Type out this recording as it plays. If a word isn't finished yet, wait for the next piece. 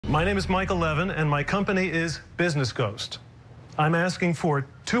My name is Michael Levin, and my company is Business Ghost. I'm asking for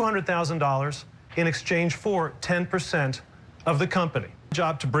 $200,000 in exchange for 10% of the company.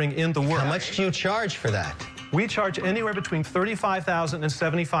 Job to bring in the work. How much do you charge for that? We charge anywhere between $35,000 and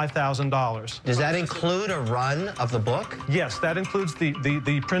 $75,000. Does that include a run of the book? Yes, that includes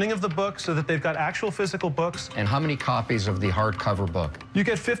the printing of the book so that they've got actual physical books. And how many copies of the hardcover book? You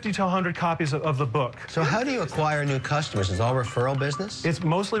get 50 to 100 copies of the book. So how do you acquire new customers? Is it all referral business? It's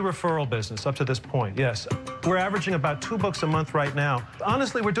mostly referral business up to this point, yes. We're averaging about 2 books a month right now.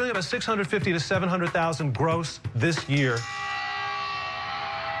 Honestly, we're doing about $650,000 to $700,000 gross this year.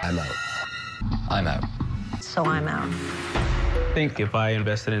 I'm out. I'm out. So I'm out. I think if I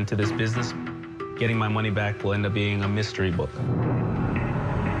invested into this business, getting my money back will end up being a mystery book.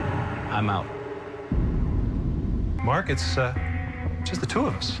 I'm out. Mark, it's just the two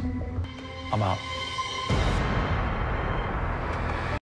of us. I'm out.